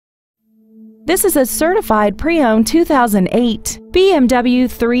This is a certified pre-owned 2008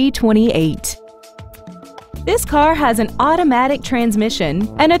 BMW 328. This car has an automatic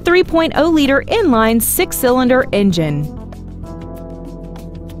transmission and a 3.0-liter inline 6-cylinder engine.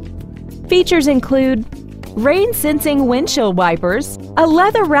 Features include rain-sensing windshield wipers, a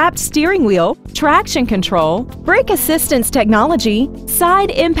leather-wrapped steering wheel, traction control, brake assistance technology,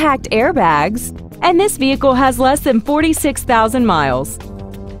 side impact airbags, and this vehicle has less than 46,000 miles.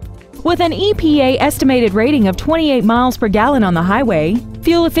 With an EPA estimated rating of 28 miles per gallon on the highway,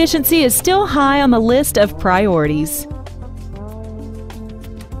 fuel efficiency is still high on the list of priorities.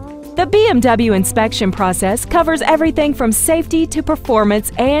 The BMW inspection process covers everything from safety to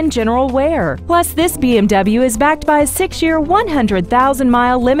performance and general wear. Plus, this BMW is backed by a 6-year,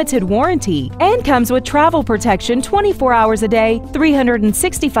 100,000-mile limited warranty and comes with travel protection 24 hours a day,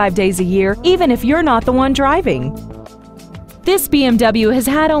 365 days a year, even if you're not the one driving. This BMW has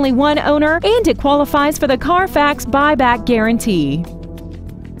had only one owner and it qualifies for the Carfax buyback guarantee.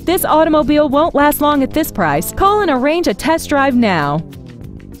 This automobile won't last long at this price. Call and arrange a test drive now.